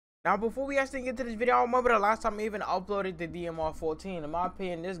Now, before we actually get to this video, I remember the last time I even uploaded the DMR 14. In my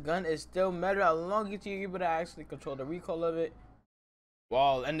opinion, this gun is still better as long as you're able to actually control the recoil of it.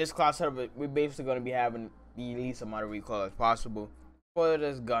 Well, in this class setup, we're basically going to be having the least amount of recoil as possible for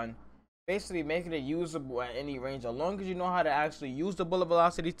this gun. Basically, making it usable at any range. As long as you know how to actually use the bullet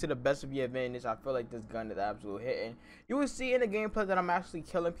velocity to the best of your advantage, I feel like this gun is absolutely hitting. You will see in the gameplay that I'm actually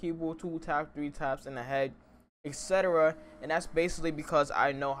killing people 2 taps, 3 taps in the head, etc. And that's basically because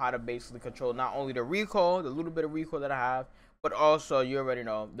I know how to basically control not only the recoil, the little bit of recoil that I have, but also you already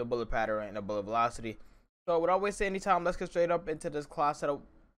know the bullet pattern and the bullet velocity. So without wasting any time, let's get straight up into this class setup.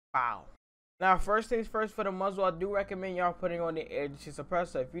 Wow. Now, first things first, for the muzzle, I do recommend y'all putting on the agency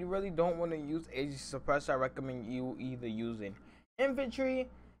suppressor. If you really don't want to use agency suppressor, I recommend you either using infantry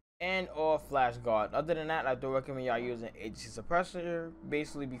and or flash guard. Other than that, I do recommend y'all using agency suppressor,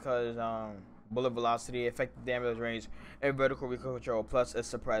 basically because bullet velocity, effective damage range, and vertical recoil control plus is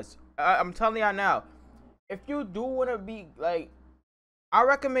suppressed. I'm telling y'all now, if you do want to be like, I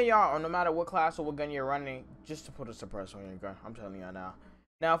recommend y'all, no matter what class or what gun you're running, just to put a suppressor on your gun. I'm telling y'all now.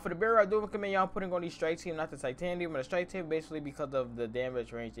 Now, for the barrel, I do recommend y'all putting on the strike team, not the titanium, but the strike team basically because of the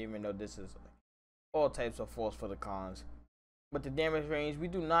damage range, even though this is all types of force for the cons. But the damage range, we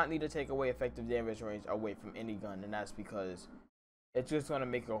do not need to take away effective damage range away from any gun, and that's because it's just going to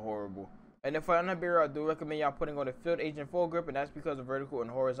make it horrible. And then for another barrel, I do recommend y'all putting on the field agent full grip, and that's because of vertical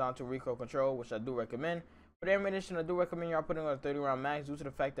and horizontal recoil control, which I do recommend. For the ammunition, I do recommend y'all putting on a 30-round max due to the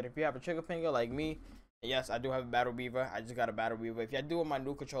fact that if you have a trigger finger like me, yes, I do have a battle beaver. I just got a battle beaver. If y'all do with my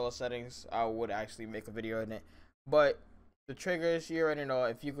new controller settings, I would actually make a video on it. But the triggers, you already know,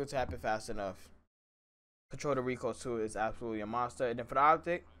 if you could tap it fast enough, control the recoil too is absolutely a monster. And then for the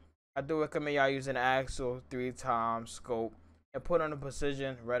optic, I do recommend y'all using the Axle 3x scope and put on a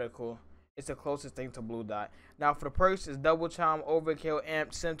precision reticle. It's the closest thing to blue dot. Now for the perks, it's double chime, overkill,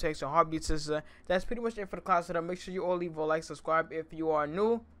 amp, Simtex, and heartbeat sensor. That's pretty much it for the class setup. Make sure you all leave a like, subscribe if you are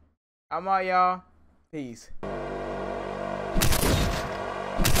new. I'm out, y'all. Peace.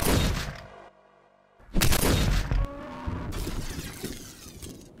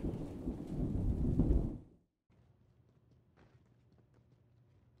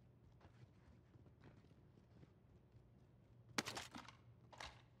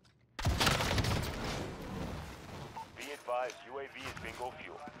 Be advised, UAV is bingo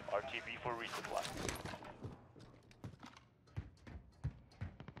fuel. RTB for resupply.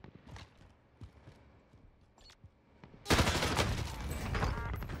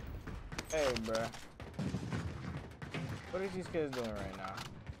 Hey, bruh. What are these kids doing right now?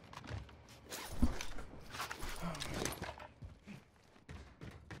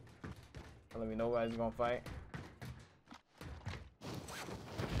 Let me know why he's gonna fight.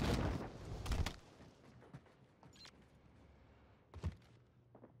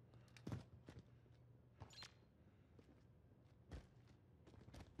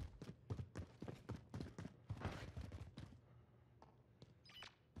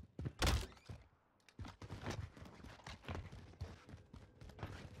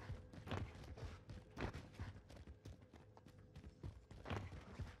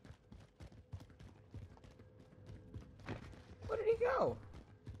 Where did he go?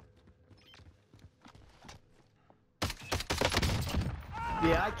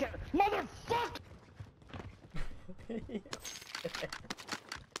 Yeah, I can't. Motherfucker!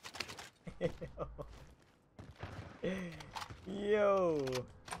 Yo,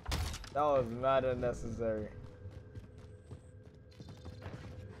 that was not unnecessary.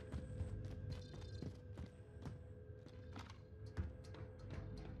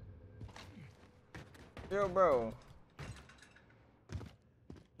 Yo, bro.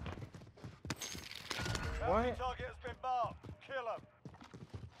 What? Target has been marked. Kill him.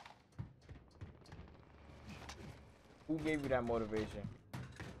 Who gave you that motivation?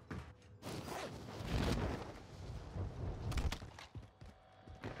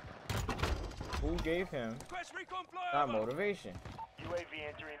 Who gave him that motivation? UAV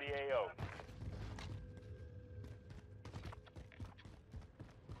entering the AO.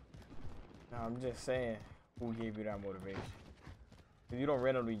 No, I'm just saying, who gave you that motivation? If you don't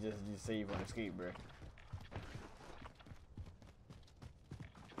randomly just say you want to escape, bro.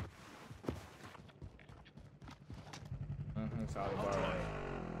 Solid bar, right.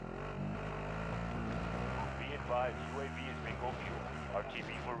 Be advised, UAV is bingo fuel. RTB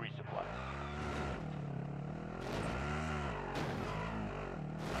for resupply.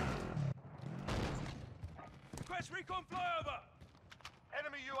 Request recon flyover!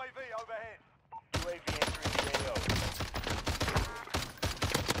 Enemy UAV overhead. UAV entering the AO.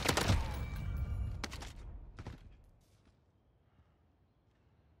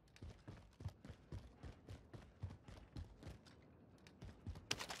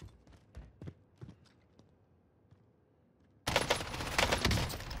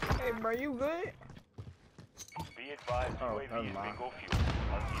 Hey, bro, you good? Be advised, Oh, UAV never is mind. bingo fuel.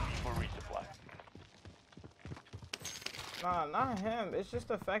 RTV for resupply. Nah, not him. It's just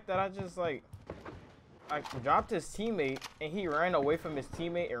the fact that I just like dropped his teammate and he ran away from his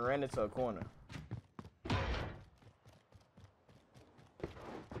teammate and ran into a corner.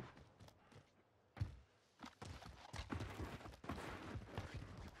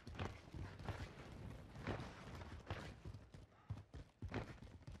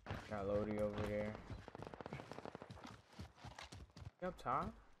 Got Lodi over there. You up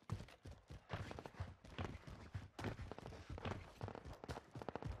top?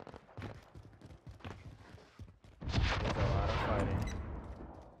 There's a lot of fighting.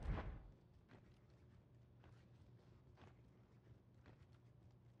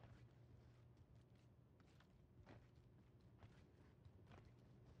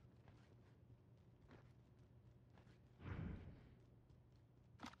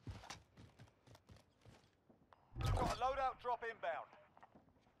 Got a loadout drop inbound.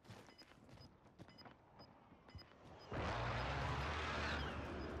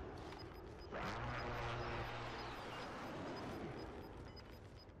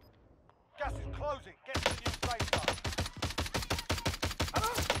 Gas is closing. Get to the new safe zone.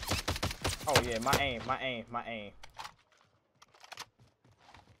 Oh yeah, my aim.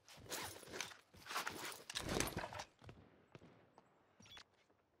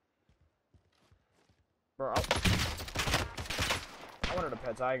 Bro, I wanted a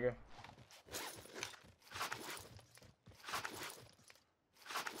pet tiger.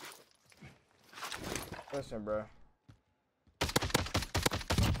 Listen, bro.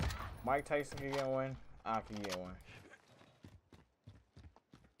 Mike Tyson can get one. I can get one.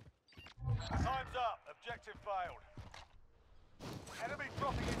 Time's up. Objective failed. Enemy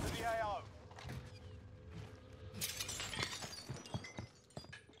dropping into the AO.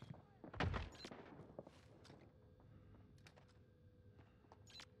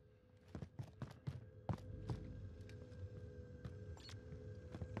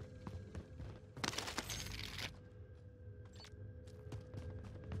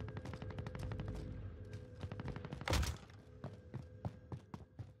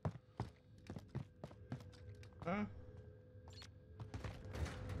 Hmm?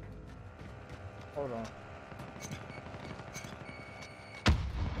 Hold on.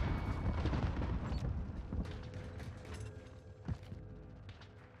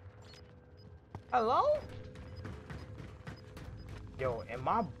 Hello? Yo, am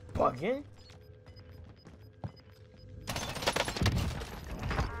I bugging?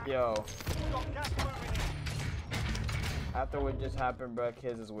 Yo. Got gas moving in. After what just happened, bro,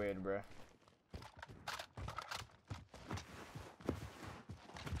 kids is weird, bro.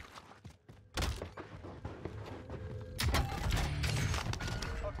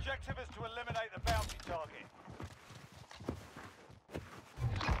 Objective is to eliminate the bounty target.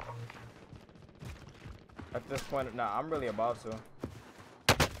 At this point, nah, I'm really about to.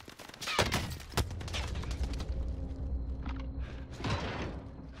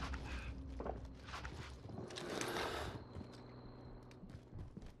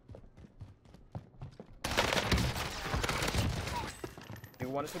 You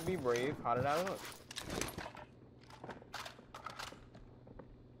wanted to be brave. How did that look?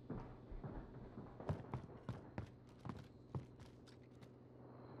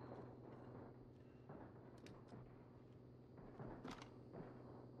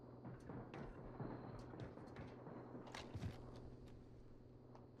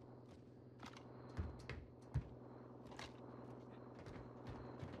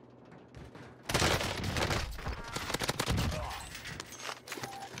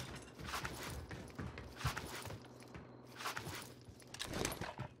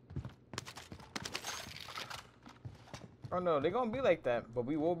 Oh no, they're gonna be like that, but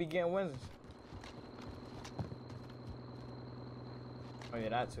we will be getting wins. Oh yeah,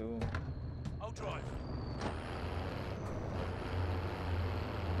 that too. I'll drive.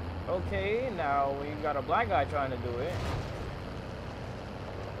 Okay, now when you got a black guy trying to do it.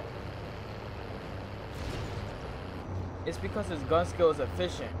 It's because his gun skill is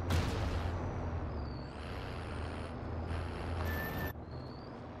efficient.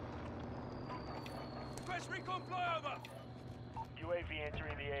 Press recon flyover. UAV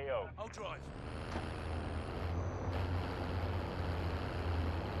entering the AO. I'll drive.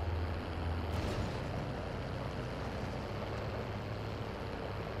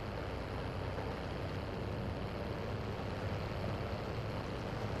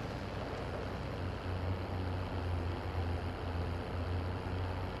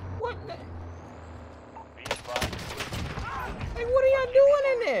 What the? Be advised. Hey, what are y'all doing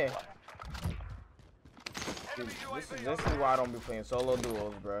in there? This is why I don't be playing solo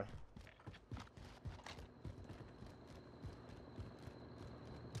duos, bro.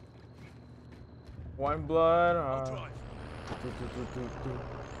 One blood.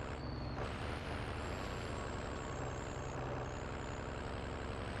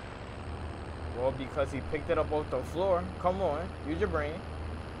 Well, because he picked it up off the floor. Come on, use your brain.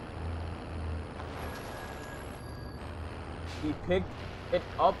 He picked it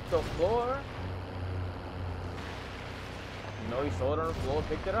up the floor. You know, he saw it on the floor,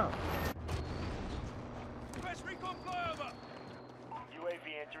 picked it up. UAV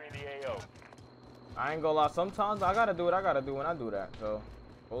entering the AO. I ain't gonna lie, sometimes I gotta do what I gotta do when I do that, so,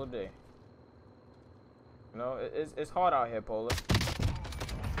 all day. You know, it's hard out here, Polar.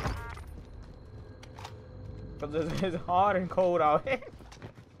 Cause it's hard and cold out here.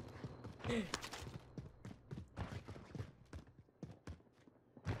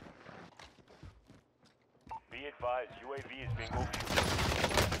 Be advised, UAV is bingo fuel.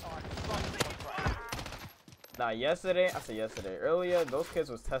 Nah, yesterday, earlier, those kids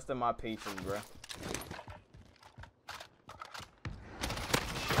was testing my patience, bruh.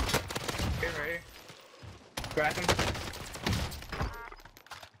 Get ready. Crack him.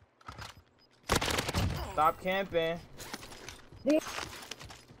 Stop camping.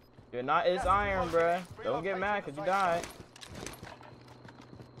 You're not his iron, bruh. Don't get mad because you died.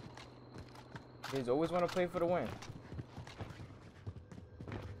 Kids always want to play for the win.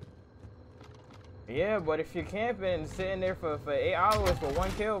 Yeah, but if you're camping and sitting there for 8 hours for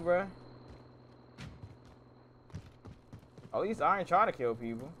 1 kill, bruh. At least I ain't try to kill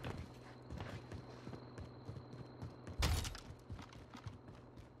people.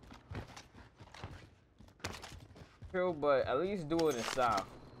 True, but at least do it in style.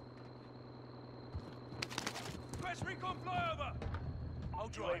 Recon flyover. I'll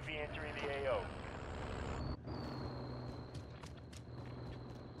drive. UAV entering the AO.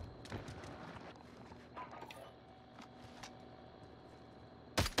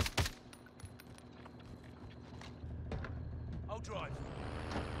 I'll drive.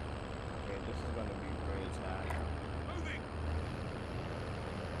 Okay, this is gonna be great time. Moving.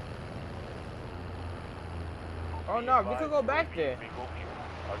 Oh no, we could go back there. Bingo fuel.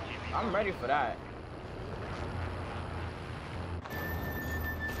 RTB. I'm ready for that.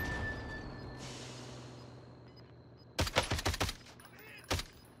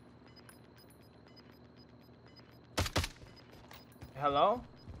 Hello?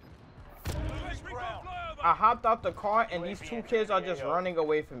 I hopped out the car and these 2 kids are just running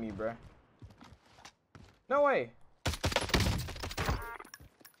away from me, bruh. No way.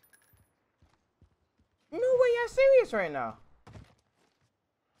 No way you're serious right now.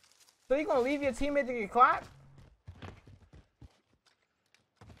 So you gonna leave your teammate to get clapped?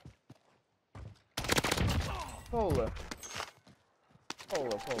 Polar.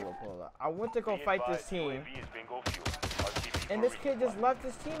 I went to go fight this team. And this kid just left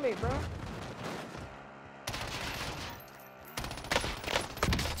his teammate, bro.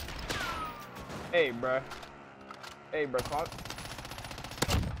 Hey, bro. Hey, bro. Calm.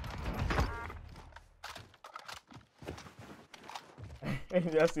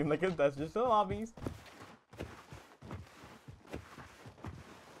 That seems like that's just the lobbies.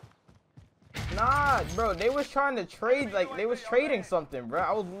 Nah, bro. They was trying to trade, like they was trading something, bro.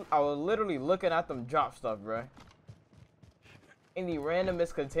 I was literally looking at them drop stuff, bro. In the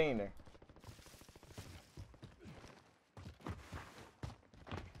randomest container.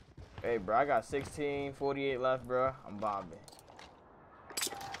 Hey, bro, I got 16:48 left, bro. I'm bombing.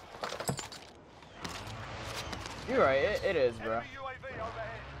 You're right, it is, bro.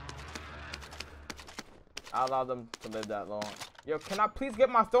 I allowed them to live that long. Yo, can I please get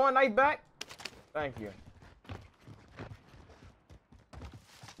my throwing knife back? Thank you.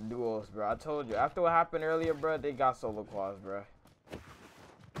 Duos, bro. I told you. After what happened earlier, bro, they got solo quads, bro.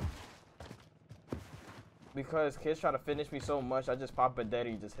 Because kids try to finish me so much, I just pop a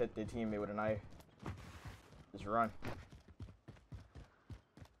daddy, just hit their teammate with a knife. Just run.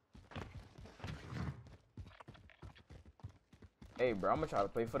 Hey, bro, I'm gonna try to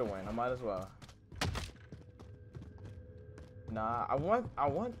play for the win. I might as well. Nah, I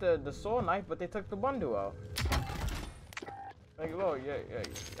want the sword knife, but they took the bundle out. Like, look, yeah,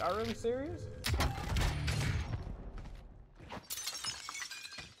 y'all really serious?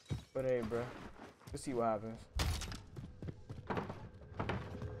 But hey, bro. Let's see what happens.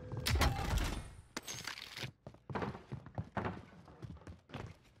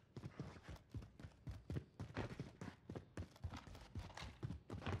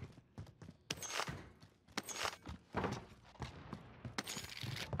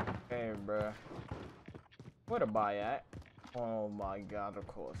 Hey, bruh. Where to buy at? Oh my god, of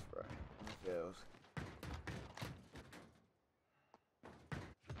course, bro. Feels.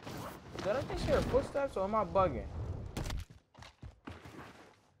 Did I just hear footsteps or am I bugging?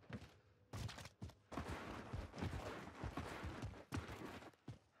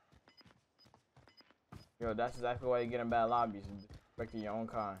 Yo, that's exactly why you get in bad lobbies, respecting your own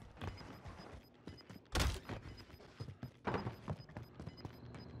kind.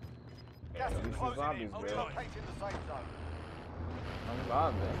 Gas At is least these closing lobbies, in. bro. Relocating the safe zone. I'm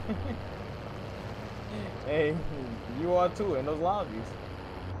vibing. Hey, you are too in those lobbies.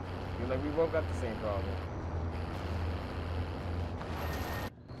 You're like, we both got the same problem.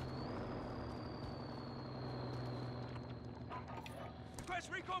 Request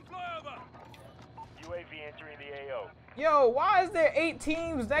recon flyover. UAV entering the AO. Yo, why is there 8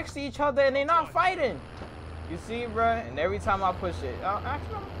 teams next to each other and they not fighting? You see, bruh? And every time I push it,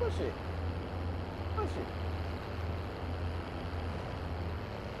 actually, I'm gonna push it. Push it.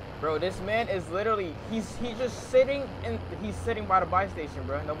 Bro, this man is literally, he's just sitting and he's sitting by the buy station,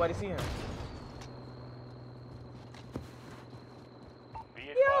 bro. Nobody see him.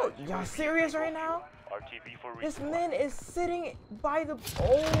 Yo, y'all serious right now? RTB for This resupply. man is sitting by the,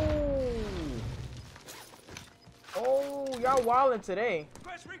 oh, y'all wildin' today.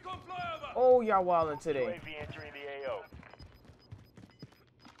 Request recon flyover. Oh, y'all wildin' today. UAV entering the AO.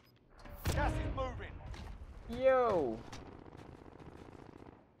 Gas is moving. Yo.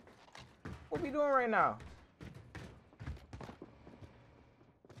 What we doing right now?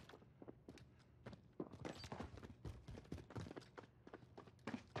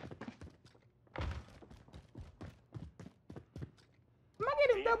 Am I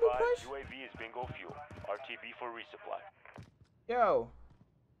getting Be double advised, push? UAV is bingo fuel. RTB for resupply. Yo.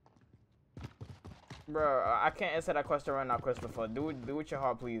 Bro, I can't answer that question right now, Christopher. Do what your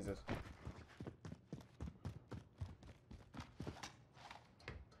heart pleases.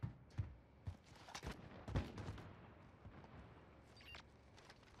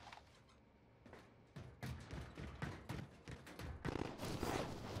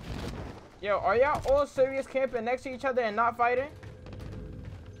 Yo, are y'all all serious camping next to each other and not fighting?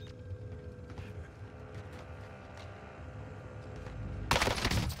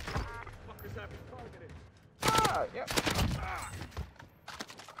 Ah, yep.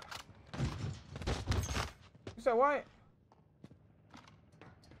 You said what?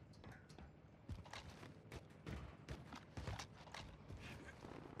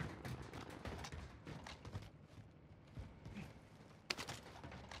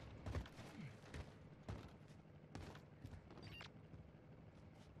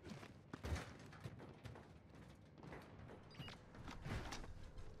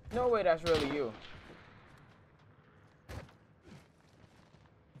 No way, that's really you.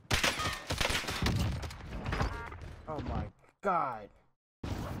 Oh my god.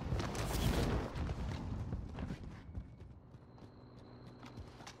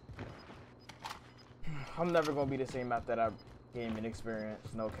 I'm never gonna be the same after that gaming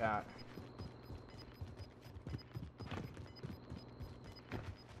experience, no cap.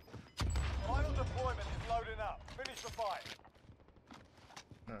 Final deployment is loading up. Finish the fight.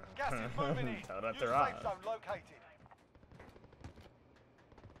 Gas is moving in. Tell that New to safe Rob. zone located.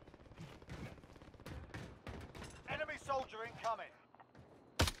 Enemy soldier incoming.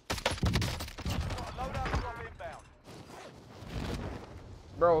 Got a loadout drop inbound.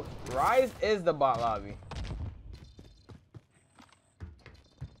 Bro, Rise is the bot lobby.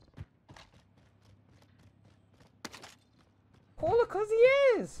 Cool, cause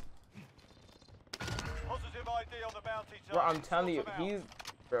he is. Positive ID on the bounty target. Bro, I'm telling you, Sort 'em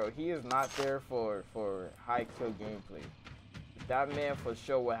out. he is not there for high kill gameplay. That man for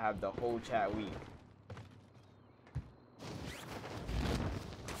sure will have the whole chat weak.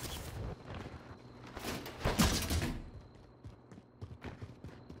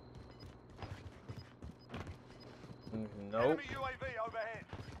 Nope. Enemy UAV overhead.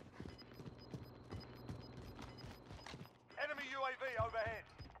 Enemy UAV overhead.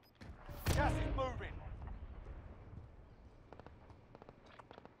 Gas is moving.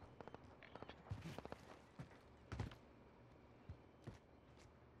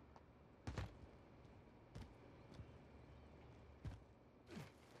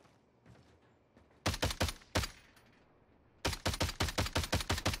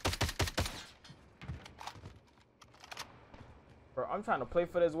 Bro, I'm trying to play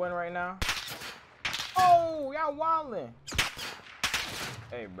for this win right now. Oh, y'all wildin'.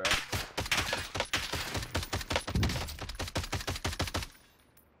 Hey, bro.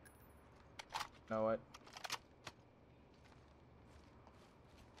 You know what?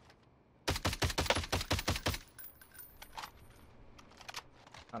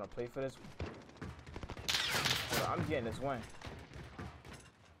 I don't play for this. Bro, I'm getting this win.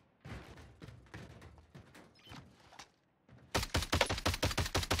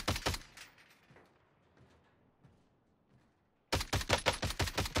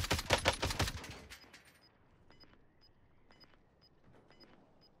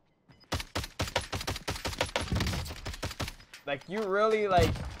 Like you really like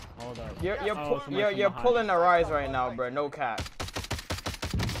Hold up. you're pulling the rise right now, bro. No cap.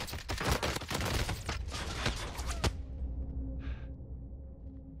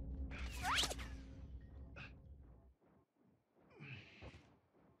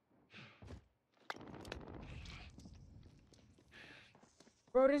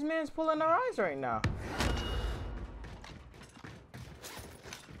 Bro, this man's pulling the rise right now.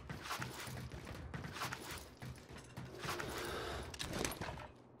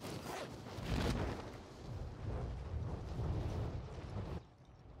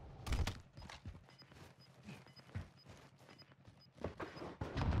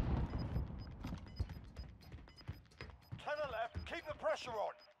 To the left, keep the pressure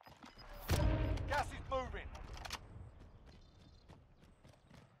on. Gas is moving.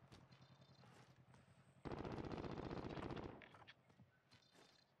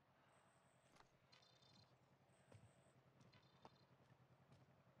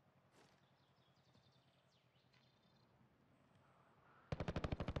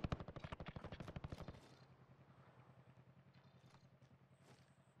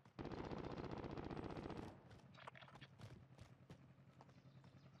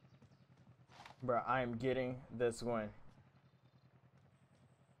 Bro, I am getting this win.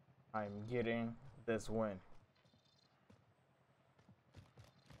 I'm getting this win.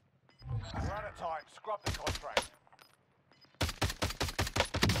 We're out of time. Scrub the contract.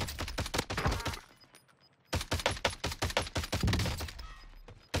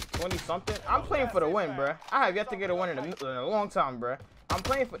 $20 something. I'm playing for the win, bro. I have yet to get a win in a long time, bro. I'm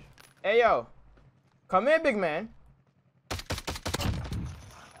playing for. Hey yo, come in, big man.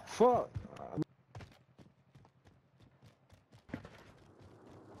 Fuck.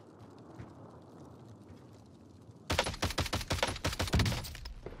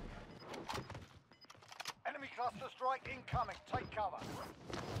 Enemy cluster strike incoming. Take cover.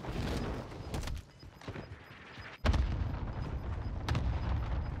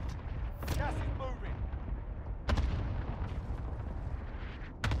 Gas is moving.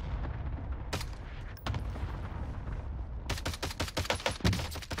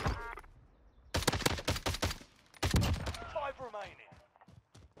 Five remaining.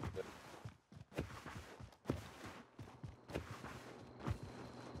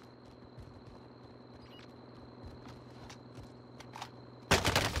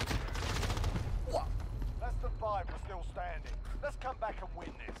 Less than five, we're still standing. Let's come back and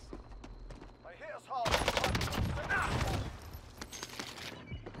win this. They hit us hard.